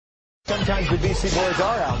Sometimes the BC boys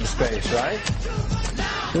are out in space, right?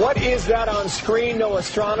 What is that on screen? No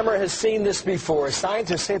astronomer has seen this before.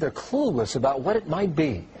 Scientists say they're clueless about what it might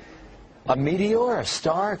be. A meteor, a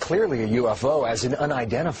star, clearly a UFO, as in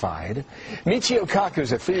unidentified. Michio Kaku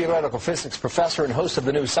is a theoretical physics professor and host of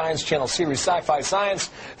the new Science Channel series Sci-Fi Science,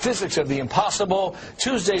 Physics of the Impossible,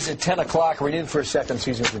 Tuesdays at 10 o'clock. We're in for a second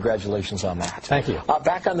season. Congratulations on that. Thank you.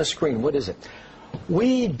 Back on the screen, what is it?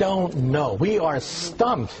 We don't know. We are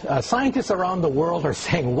stumped. Scientists around the world are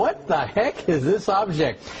saying, what the heck is this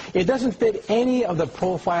object? It doesn't fit any of the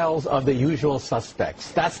profiles of the usual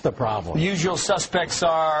suspects. That's the problem. The usual suspects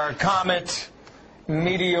are comet,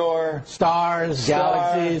 meteor, stars,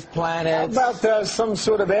 galaxies, planets. How about some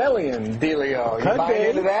sort of alien dealio? You buying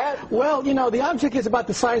into that? Well, you know, the object is about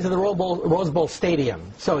the size of the Rose Bowl Stadium.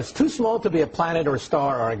 So it's too small to be a planet or a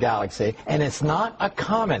star or a galaxy. And it's not a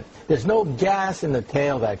comet. There's no gas in the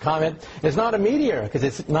tail of that comet. It's not a meteor because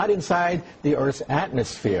it's not inside the Earth's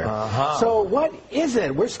atmosphere. So what is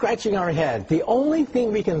it? We're scratching our head. The only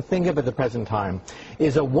thing we can think of at the present time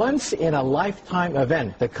is a once-in-a-lifetime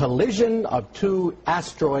event, the collision of two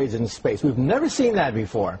asteroids in space. We've never seen that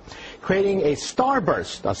before, creating a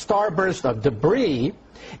starburst of debris.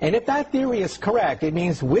 And if that theory is correct, it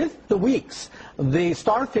means with the weeks, the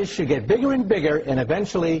starfish should get bigger and bigger and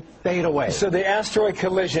eventually fade away. So the asteroid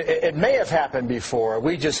collision, it may have happened before.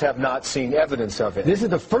 We just have not seen evidence of it. This is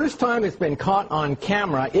the first time it's been caught on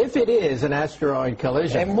camera, if it is an asteroid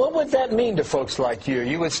collision. And what would that mean to folks like you?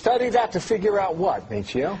 You would study that to figure out what,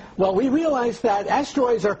 Michio? Well, we realize that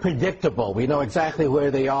asteroids are predictable. We know exactly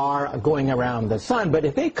where they are going around the sun. But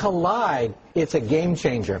if they collide, it's a game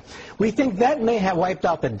changer. We think that may have wiped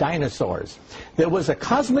out the dinosaurs. There was a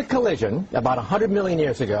cosmic collision about 100 million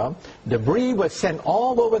years ago. Debris was sent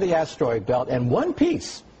all over the asteroid belt, and one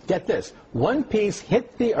piece, get this, one piece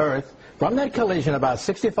hit the Earth from that collision about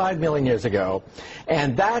 65 million years ago,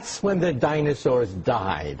 and that's when the dinosaurs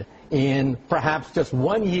died in perhaps just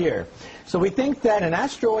 1 year. So we think that an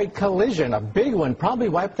asteroid collision, a big one, probably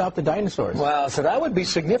wiped out the dinosaurs. Wow, so that would be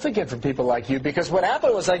significant for people like you, because what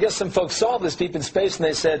happened was, I guess some folks saw this deep in space and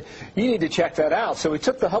they said, you need to check that out. So we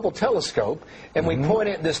took the Hubble telescope and we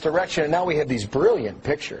pointed it in this direction, and now we have these brilliant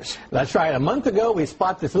pictures. That's right. A month ago, we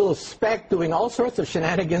spot this little speck doing all sorts of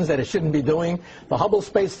shenanigans that it shouldn't be doing. The Hubble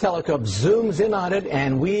Space Telescope zooms in on it,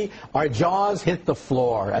 and our jaws hit the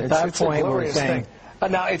floor. At that point, we're saying...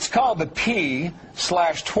 Now, it's called the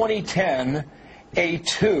P/2010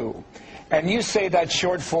 A2. And you say that's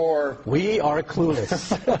short for? We are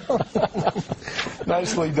clueless.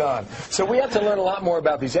 Nicely done. So we have to learn a lot more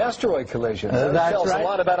about these asteroid collisions. That tells us a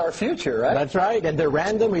lot about our future, right? That's right. And they're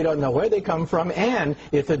random. We don't know where they come from. And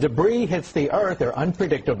if the debris hits the Earth, they're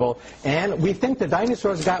unpredictable. And we think the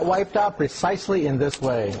dinosaurs got wiped out precisely in this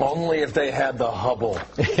way. Only if they had the Hubble.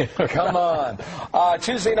 Come on.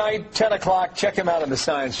 Tuesday night, 10 o'clock. Check him out on the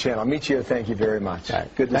Science Channel. Michio, thank you very much. Right.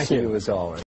 Good to see you as always.